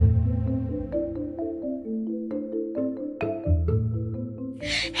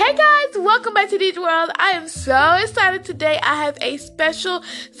Hey guys, welcome back to Deej World. I am so excited today. I have a special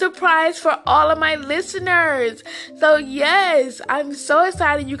surprise for all of my listeners. So yes, I'm so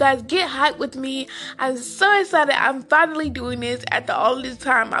excited. You guys get hyped with me. I'm so excited. I'm finally doing this after all this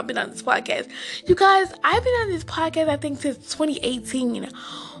time I've been on this podcast. You guys, I've been on this podcast I think since 2018.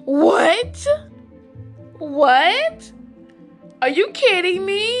 What? Are you kidding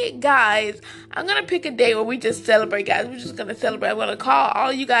me? Guys, I'm going to pick a day where we just celebrate, guys. We're just going to celebrate. I'm going to call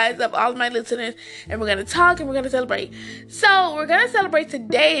all you guys up, all of my listeners, and we're going to talk and we're going to celebrate. So, we're going to celebrate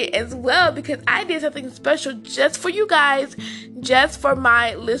today as well because I did something special just for you guys, just for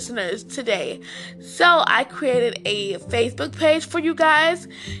my listeners today. So, I created a Facebook page for you guys.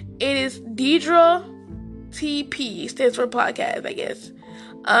 It is Deidre TP, stands for podcast, I guess.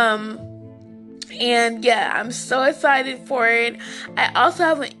 And yeah, I'm so excited for it. I also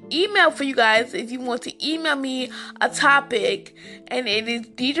have an email for you guys if you want to email me a topic. And it is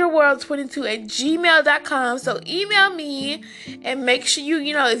deidreworld22@gmail.com. So email me and make sure you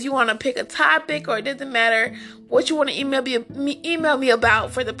if you want to pick a topic, or it doesn't matter what you want to email me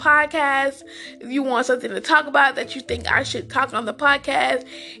about for the podcast. If you want something to talk about that you think I should talk on the podcast,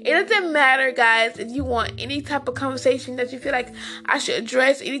 it doesn't matter, guys. If you want any type of conversation that you feel like I should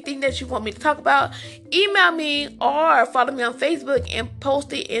address, anything that you want me to talk about, email me or follow me on Facebook and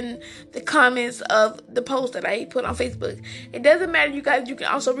post it in the comments of the post that I put on Facebook. It doesn't matter, you guys. You can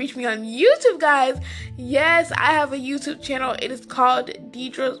also reach me on YouTube, guys. Yes, I have a YouTube channel. It is called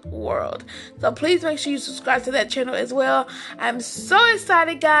Deidre's World. So please make sure you subscribe to that channel as well. I'm so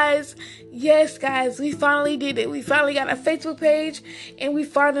excited, guys. Yes, guys, we finally did it. We finally got a Facebook page, and we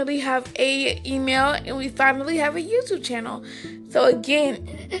finally have a email, and we finally have a YouTube channel. So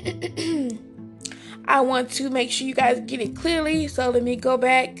again, I want to make sure you guys get it clearly. So let me go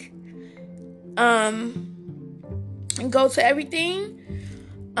back and go to everything.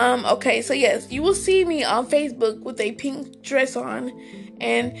 Okay, so yes, you will see me on Facebook with a pink dress on,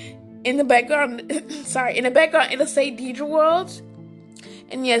 and in the background, it'll say Deidre World.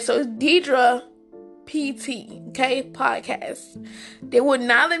 And yeah, so it's Deidre PT, okay, podcast. They would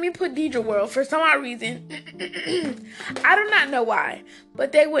not let me put Deidre World for some odd reason. I do not know why,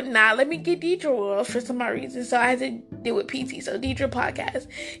 but they would not let me get Deidre World for some odd reason. So I had to do it PT, so Deidre Podcast,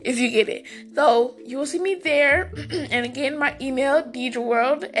 if you get it. So you will see me there. And again, my email,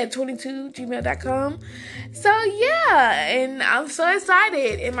 deidreworld22@gmail.com. So yeah, and I'm so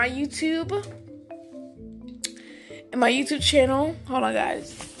excited. And my YouTube channel. Hold on,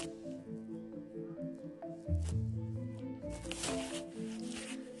 guys.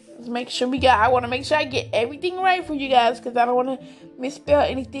 I want to make sure I get everything right for you guys, because I don't want to misspell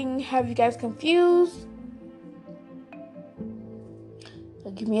anything, have you guys confused.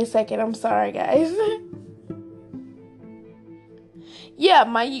 So give me a second. I'm sorry, guys. Yeah,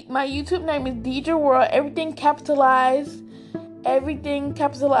 my YouTube name is Deidre World. Everything capitalized. And we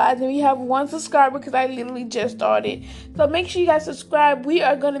have 1 subscriber because I literally just started. So make sure you guys subscribe. We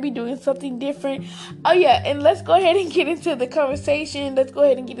are going to be doing something different. Oh yeah, and let's go ahead and get into the conversation. Let's go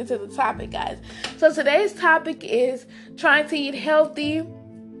ahead and get into the topic, guys. So today's topic is trying to eat healthy,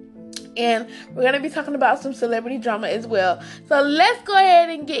 and we're going to be talking about some celebrity drama as well. So let's go ahead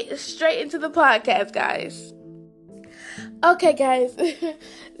and get straight into the podcast, guys. Okay, guys.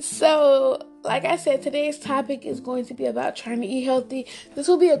 So, like I said, today's topic is going to be about trying to eat healthy. This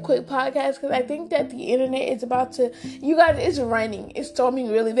will be a quick podcast because I think that the internet is about to... You guys, it's raining. It's storming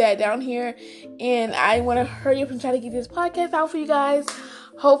really bad down here. And I want to hurry up and try to get this podcast out for you guys.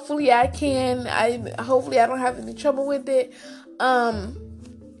 Hopefully I can. Hopefully I don't have any trouble with it. But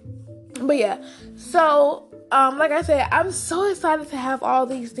yeah. So... like I said, I'm so excited to have all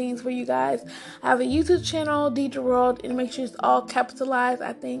these things for you guys. I have a YouTube channel, Deidre World, and make sure it's all capitalized,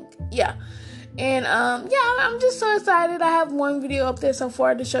 I think. Yeah. And, I'm just so excited. I have 1 video up there so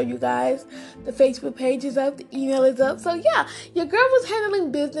far to show you guys. The Facebook page is up. The email is up. So, yeah, your girl was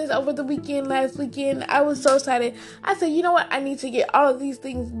handling business over the last weekend. I was so excited. I said, you know what? I need to get all of these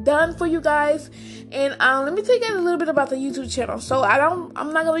things done for you guys. And let me tell you guys a little bit about the YouTube channel. So, I'm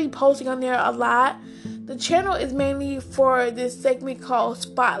not going to be posting on there a lot. The channel is mainly for this segment called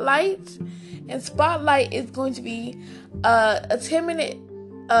Spotlight. And Spotlight is going to be a 10-minute,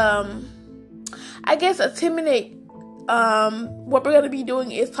 what we're going to be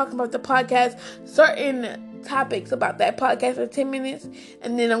doing is talking about the podcast, certain topics about that podcast for 10 minutes.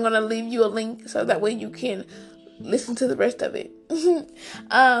 And then I'm going to leave you a link so that way you can listen to the rest of it. So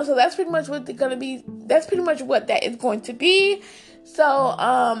that's pretty much what that is going to be. So,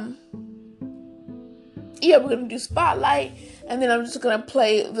 yeah, we're going to do Spotlight, and then I'm just going to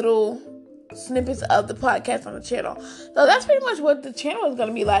play little snippets of the podcast on the channel. So that's pretty much what the channel is going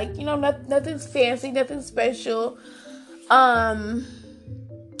to be like. Nothing's fancy, nothing special.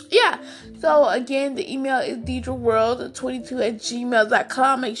 Yeah. So again, the email is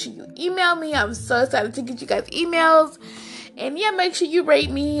deidreworld22@gmail.com. Make sure you email me. I'm so excited to get you guys emails. And yeah, make sure you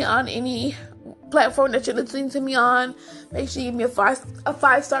rate me on any platform that you're listening to me on. Make sure you give me a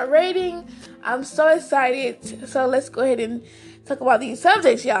 5-star rating. I'm so excited. So let's go ahead and talk about these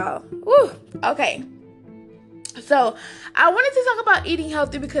subjects, y'all. Woo. Okay. So I wanted to talk about eating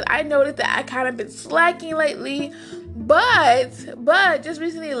healthy because I noticed that I kind of been slacking lately. But just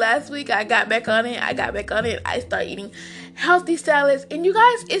recently, last week, I got back on it. I started eating healthy salads. And you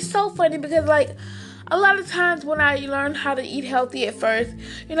guys, it's so funny because a lot of times when I learned how to eat healthy at first,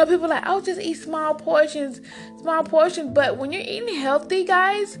 people are like, oh, just eat small portions. But when you're eating healthy,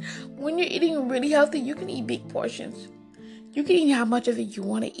 guys, when you're eating really healthy, you can eat big portions. You can eat how much of it you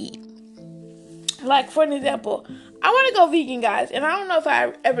want to eat. Like, for an example, I want to go vegan, guys. And I don't know if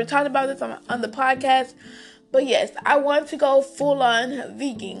I ever talked about this on the podcast. But yes, I want to go full-on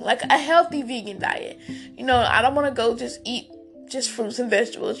vegan. Like a healthy vegan diet. I don't want to go just eat just fruits and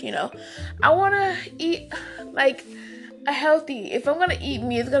vegetables, I want to eat like a healthy. If I'm going to eat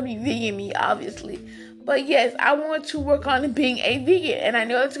meat, it's going to be vegan meat, obviously. But yes, I want to work on being a vegan. And I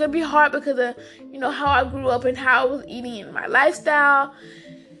know it's going to be hard because of, how I grew up and how I was eating in my lifestyle.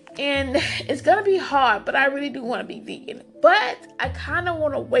 And it's going to be hard, but I really do want to be vegan. But I kind of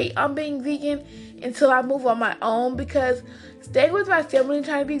want to wait on being vegan until I move on my own, because staying with my family and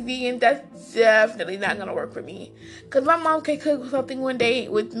trying to be vegan, that's definitely not going to work for me. Because my mom can cook something one day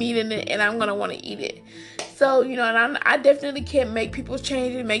with meat in it, and I'm going to want to eat it. So, and I definitely can't make people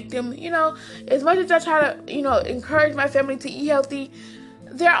change and make them, as much as I try to, encourage my family to eat healthy,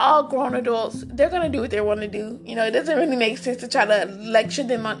 they're all grown adults. They're going to do what they want to do. It doesn't really make sense to try to lecture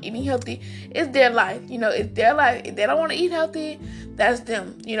them on eating healthy. It's their life. It's their life. If they don't want to eat healthy, that's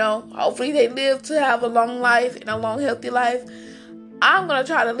them. Hopefully they live to have a long life and a long, healthy life. I'm going to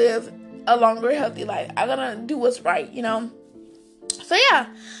try to live a longer, healthy life. I'm going to do what's right, So yeah,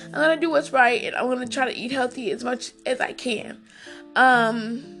 I'm going to do what's right, and I'm going to try to eat healthy as much as I can.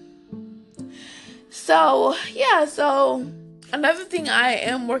 So another thing I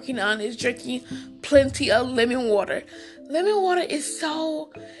am working on is drinking plenty of lemon water. Lemon water is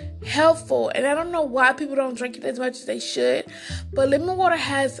so helpful, and I don't know why people don't drink it as much as they should, but lemon water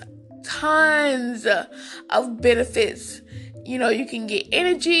has tons of benefits. You can get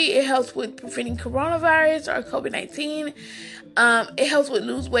energy. It helps with preventing coronavirus or COVID-19. It helps with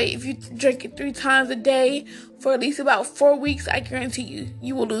lose weight. If you drink it 3 times a day for at least about 4 weeks, I guarantee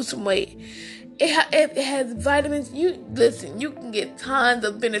you will lose some weight. It has vitamins. You can get tons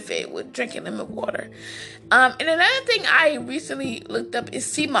of benefit with drinking lemon water. And another thing I recently looked up is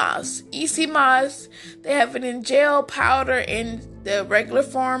sea moss. Sea moss. They have it in gel, powder, and the regular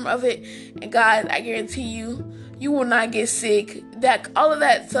form of it. And guys, I guarantee you will not get sick. That all of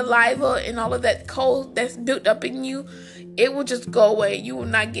that saliva and all of that cold that's built up in you, it will just go away. You will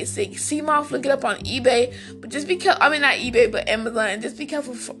not get sick. Sea moss, look it up on eBay. But just be careful. I mean, not eBay, but Amazon. Just be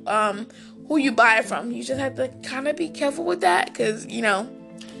careful who you buy it from. You just have to kind of be careful with that, because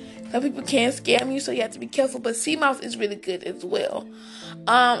some people can scam you, so you have to be careful. But sea moss is really good as well.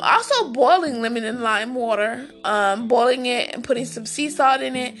 Also boiling lemon and lime water, boiling it and putting some sea salt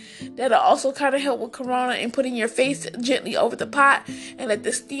in it, that'll also kind of help with corona. And putting your face gently over the pot and let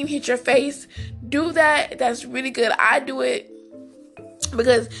the steam hit your face. Do that. That's really good. I do it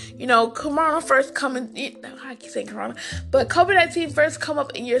because, corona first I keep saying corona, but COVID-19 first come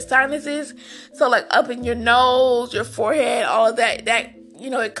up in your sinuses. So like up in your nose, your forehead, all of that,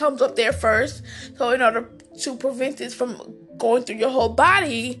 it comes up there first. So in order to prevent this from going through your whole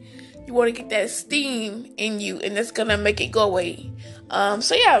body, you want to get that steam in you, and that's going to make it go away.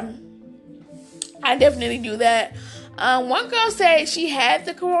 So yeah, I definitely do that. One girl said she had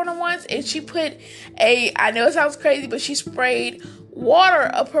the corona once, and she put I know it sounds crazy, but she sprayed water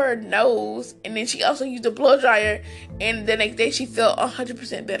up her nose, and then she also used a blow dryer, and the next day she felt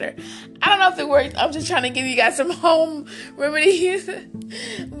 100% better. I don't know if it works. I'm just trying to give you guys some home remedies,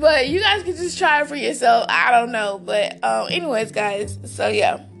 but you guys can just try it for yourself. I don't know, but anyways, guys, so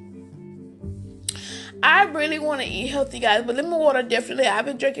yeah, I really want to eat healthy, guys, but lemon water, definitely. I've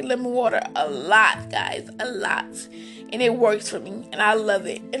been drinking lemon water a lot, guys, a lot, and it works for me, and I love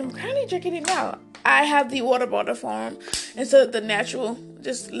it, and I'm currently drinking it now. I have the water bottle form instead of the natural,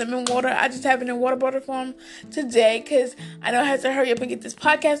 just lemon water. I just have it in water bottle form today because I know I have to hurry up and get this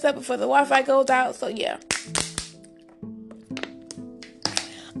podcast up before the Wi-Fi goes out. So yeah.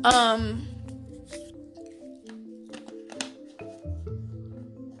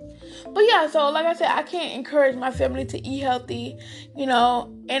 But yeah, so like I said, I can't encourage my family to eat healthy,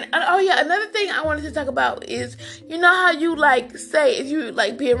 And oh yeah, another thing I wanted to talk about is, how you like say if you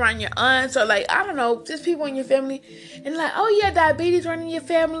like be around your aunts or like I don't know, just people in your family, and like oh yeah, diabetes running your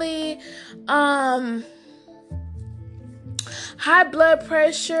family, high blood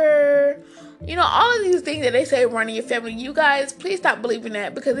pressure. All of these things that they say run in your family. You guys, please stop believing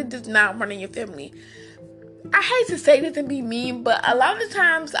that because it does not run in your family. I hate to say this and be mean, but a lot of the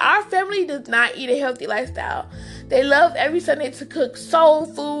times our family does not eat a healthy lifestyle. They love every Sunday to cook soul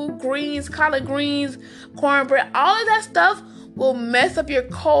food, greens, collard greens, cornbread. All of that stuff will mess up your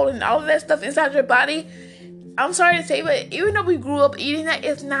colon and all of that stuff inside your body. I'm sorry to say, but even though we grew up eating that,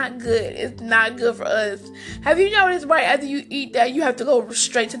 it's not good. It's not good for us. Have you noticed right after you eat that, you have to go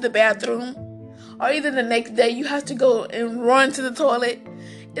straight to the bathroom? Or either the next day, you have to go and run to the toilet?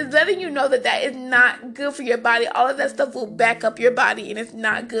 It's letting you know that is not good for your body. All of that stuff will back up your body, and it's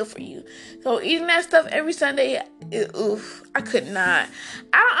not good for you. So eating that stuff every Sunday, I could not.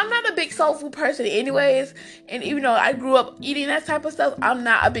 I'm not a big soul food person anyways, and even though I grew up eating that type of stuff, I'm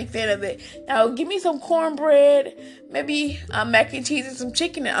not a big fan of it. Now, give me some cornbread, maybe mac and cheese and some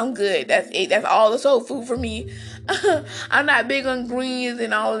chicken, and I'm good. That's it. That's all the soul food for me. I'm not big on greens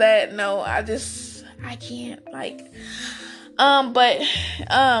and all of that. No, I can't,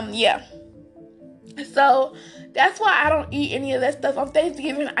 yeah. So that's why I don't eat any of that stuff. On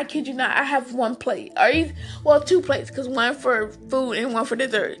Thanksgiving, I kid you not, I have one plate. Or 2 plates, because one for food and one for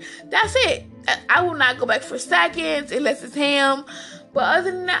dessert. That's it. I will not go back for seconds unless it's ham. But other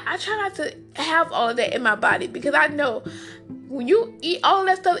than that, I try not to have all of that in my body, because I know when you eat all of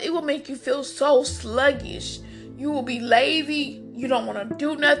that stuff, it will make you feel so sluggish. You will be lazy. You don't want to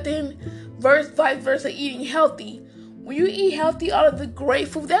do nothing. Vice versa, eating healthy. When you eat healthy, all of the great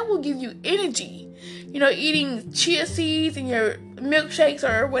food, that will give you energy. Eating chia seeds in your milkshakes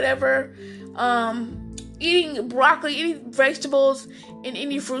or whatever, eating broccoli, eating vegetables and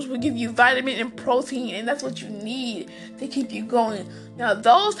any fruits will give you vitamin and protein, and that's what you need to keep you going. Now,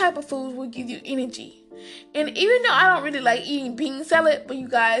 those type of foods will give you energy. And even though I don't really like eating bean salad, but you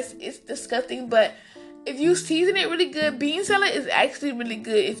guys, it's disgusting, but if you season it really good, bean salad is actually really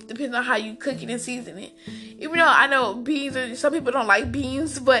good. It depends on how you cook it and season it. Even though I know some people don't like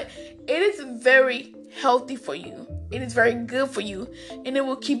beans, but it is very healthy for you. It is very good for you, and it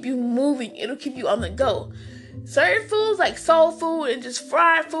will keep you moving. It'll keep you on the go. Certain foods like soul food and just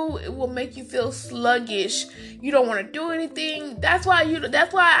fried food, it will make you feel sluggish. You don't want to do anything. That's why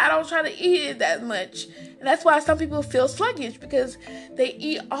I don't try to eat it that much. And that's why some people feel sluggish, because they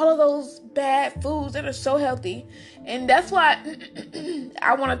eat all of those bad foods that are so healthy. And that's why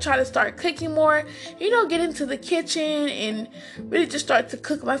I want to try to start cooking more. Get into the kitchen and really just start to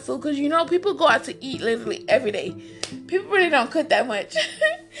cook my food. Because, people go out to eat literally every day. People really don't cook that much.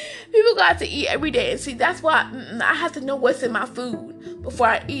 People go out to eat every day. And see, that's why I have to know what's in my food before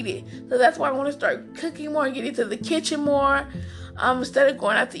I eat it. So that's why I want to start cooking more and get into the kitchen more. Instead of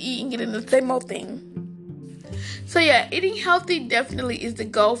going out to eat and getting the same old thing. So yeah, eating healthy definitely is the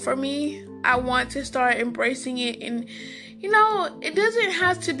goal for me. I want to start embracing it, and it doesn't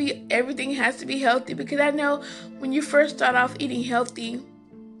have to be, everything has to be healthy, because I know when you first start off eating healthy,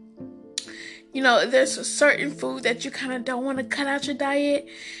 there's a certain food that you kind of don't want to cut out your diet.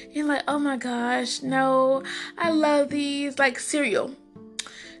 You're like, oh my gosh, no, I love these, like cereal,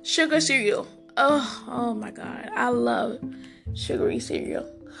 sugar cereal. Oh my God, I love sugary cereal.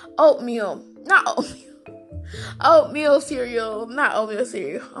 Oatmeal cereal, not oatmeal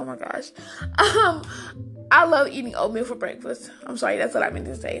cereal. Oh my gosh. I love eating oatmeal for breakfast. I'm sorry, that's what I meant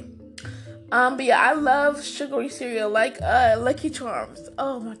to say. But yeah, I love sugary cereal like Lucky Charms.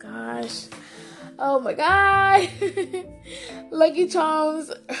 Oh my gosh. Oh my God. Lucky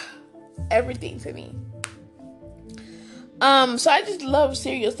Charms, everything to me. So I just love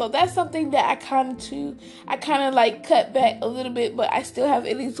cereal. So that's something that I kind of like cut back a little bit, but I still have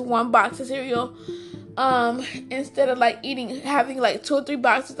at least one box of cereal. Instead of having like 2 or 3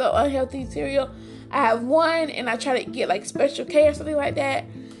 boxes of unhealthy cereal, I have one, and I try to get like Special K or something like that.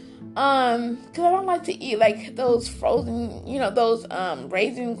 Cause I don't like to eat like those frozen, those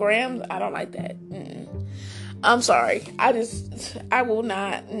Raisin Grams. I don't like that. I'm sorry. I will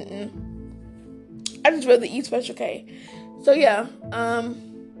not. I just rather eat Special K. So yeah.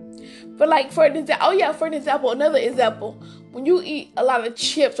 But for an example, another example, when you eat a lot of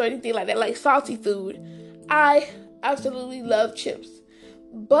chips or anything like that, like salty food, I absolutely love chips.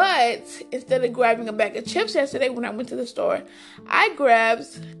 But instead of grabbing a bag of chips yesterday when I went to the store, I grabbed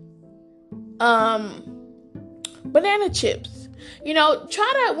banana chips.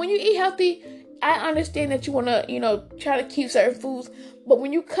 Try to, when you eat healthy, I understand that you want to, try to keep certain foods, but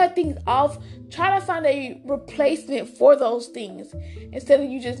when you cut things off, try to find a replacement for those things instead of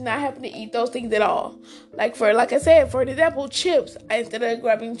you just not having to eat those things at all. Like I said, for example, chips. Instead of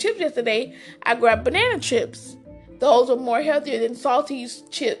grabbing chips yesterday, I grabbed banana chips. Those are more healthier than salty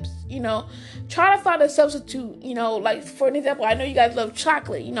chips, Try to find a substitute, like for an example, I know you guys love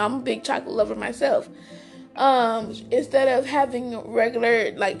chocolate. I'm a big chocolate lover myself. Instead of having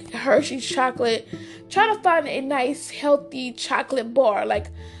regular like Hershey's chocolate, try to find a nice healthy chocolate bar, like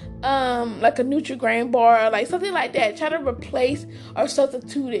a Nutri-Grain bar, like something like that. Try to replace or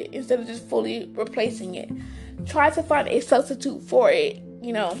substitute it instead of just fully replacing it. Try to find a substitute for it,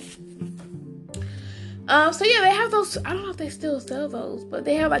 So yeah, they have those. I don't know if they still sell those, but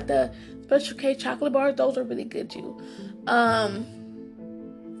they have like the Special K chocolate bars. Those are really good too.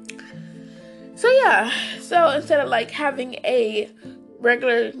 So yeah, so instead of like having a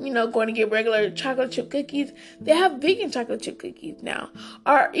regular, going to get regular chocolate chip cookies, they have vegan chocolate chip cookies now.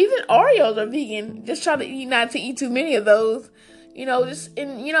 Or even Oreos are vegan. Just try to not to eat too many of those.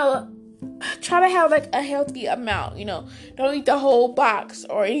 Try to have like a healthy amount. Don't eat the whole box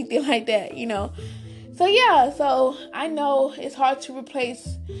or anything like that. So yeah, so I know it's hard to replace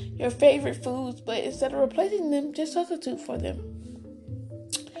your favorite foods, but instead of replacing them, just substitute for them.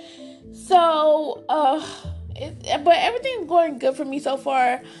 So, but everything's going good for me so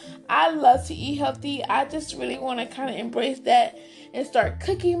far. I love to eat healthy. I just really want to kind of embrace that and start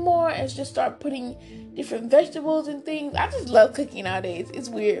cooking more and just start putting different vegetables and things. I just love cooking nowadays. It's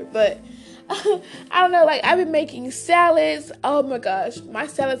weird, but I don't know. Like, I've been making salads. Oh my gosh, my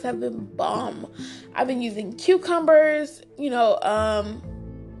salads have been bomb. I've been using cucumbers. I've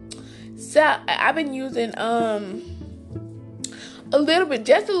been using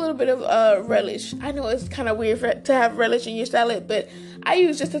just a little bit of relish. I know it's kind of weird to have relish in your salad, but I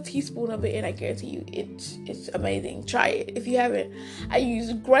use just a teaspoon of it, and I guarantee you, it's amazing. Try it if you haven't. I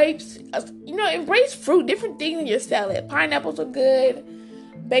use grapes. Embrace fruit, different things in your salad. Pineapples are good.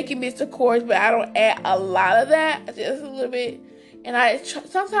 Bacon bits, of course, but I don't add a lot of that. Just a little bit. And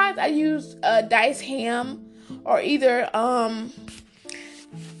sometimes I use diced ham, or either I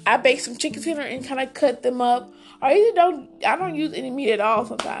bake some chicken tender and kind of cut them up. Or I don't use any meat at all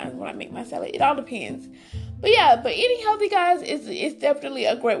sometimes when I make my salad. It all depends. But eating healthy, guys, is definitely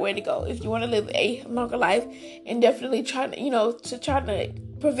a great way to go if you want to live a longer life and definitely try to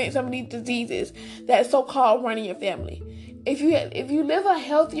prevent some of these diseases that so-called run in your family. If you live a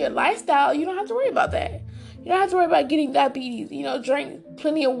healthier lifestyle, you don't have to worry about that. You don't have to worry about getting diabetes. Drink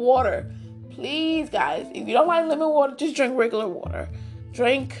plenty of water. Please, guys, if you don't like lemon water, just drink regular water.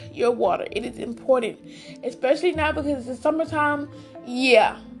 Drink your water. It is important, especially now because it's the summertime.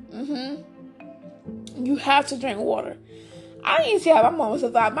 Yeah. You have to drink water. I don't even see how my mama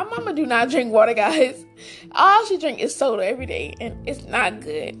survived. My mama do not drink water, guys. All she drink is soda every day, and it's not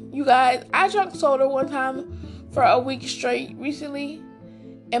good. You guys, I drank soda one time for a week straight recently,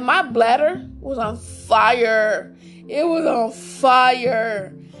 and my bladder was on fire. It was on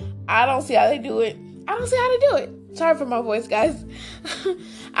fire. I don't see how they do it. Sorry for my voice, guys.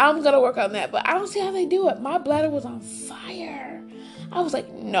 I'm going to work on that, but I don't see how they do it. My bladder was on fire. I was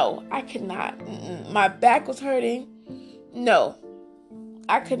like, no, I could not. My back was hurting. No,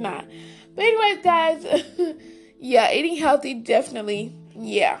 I could not. But anyways, guys, yeah, eating healthy, definitely,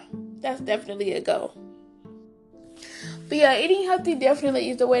 that's definitely a go. But yeah, eating healthy definitely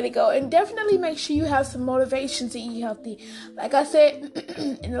is the way to go. And definitely make sure you have some motivation to eat healthy. Like I said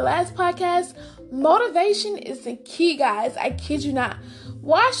in the last podcast, motivation is the key, guys. I kid you not.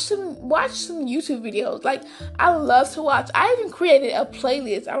 Watch some YouTube videos. Like, I love to watch. I even created a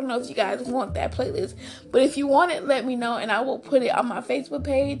playlist. I don't know if you guys want that playlist. But if you want it, let me know. And I will put it on my Facebook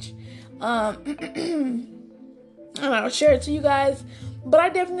page. And I'll share it to you guys. But I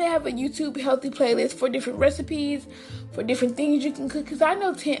definitely have a YouTube healthy playlist for different recipes, for different things you can cook. Because I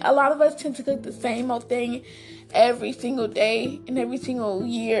know a lot of us tend to cook the same old thing every single day and every single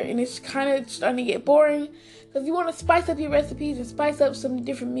year. And it's kind of starting to get boring. Because if you want to spice up your recipes and spice up some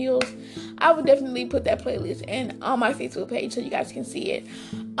different meals, I would definitely put that playlist on my Facebook page so you guys can see it.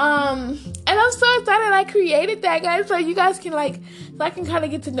 And I'm so excited I created that, guys, so you guys can so I can kind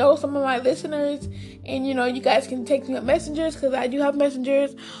of get to know some of my listeners. And, you guys can text me on messengers because I do have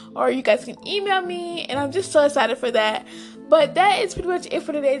messengers, or you guys can email me, and I'm just so excited for that. But that is pretty much it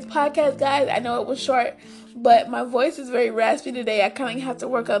for today's podcast, guys. I know it was short, but my voice is very raspy today. I kind of have to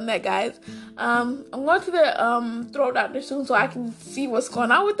work on that, guys. I'm going to the throat doctor soon so I can see what's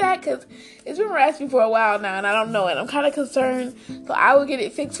going on with that, because it's been raspy for a while now, and I don't know it. I'm kind of concerned, so I will get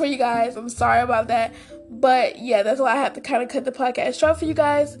it fixed for you guys. I'm sorry about that. But yeah, that's why I have to kind of cut the podcast short for you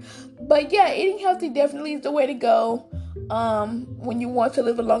guys. But yeah, eating healthy definitely is the way to go. When you want to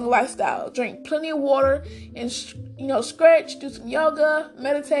live a longer lifestyle, drink plenty of water and stretch, do some yoga,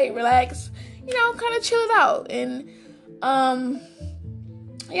 meditate, relax, kind of chill it out. And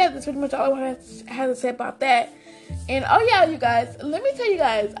yeah, that's pretty much all I have to say about that. And oh yeah, you guys, let me tell you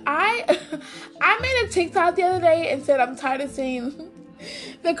guys, I I made a TikTok the other day and said I'm tired of seeing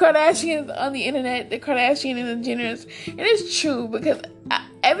the Kardashians on the internet, the Kardashian and the Jenners. And it's true, because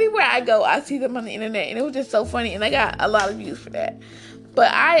everywhere I go, I see them on the internet, and it was just so funny, and I got a lot of views for that.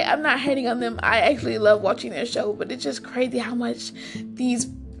 But I'm not hating on them. I actually love watching their show, but it's just crazy how much these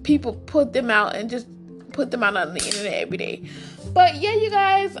people put them out and just put them out on the internet every day. But yeah, you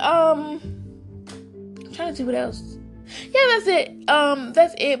guys, I'm trying to see what else. Yeah, that's it.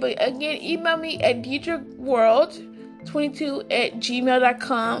 That's it. But again, email me at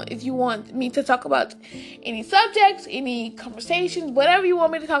deidreworld22@gmail.com if you want me to talk about any subjects, any conversations, whatever you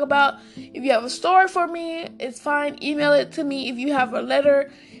want me to talk about. If you have a story for me, it's fine. Email it to me. If you have a letter,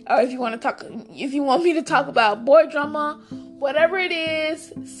 or if you want me to talk about boy drama, whatever it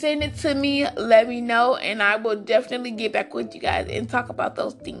is, send it to me. Let me know, and I will definitely get back with you guys and talk about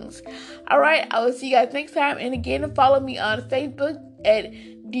those things. All right, I will see you guys next time. And again, follow me on Facebook at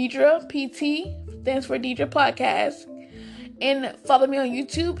Deidre PT, stands for Deidre Podcast. And follow me on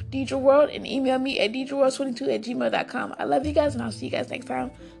YouTube, Deidre World, and email me at deidreworld22@gmail.com. I love you guys, and I'll see you guys next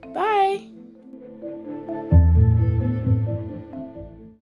time. Bye.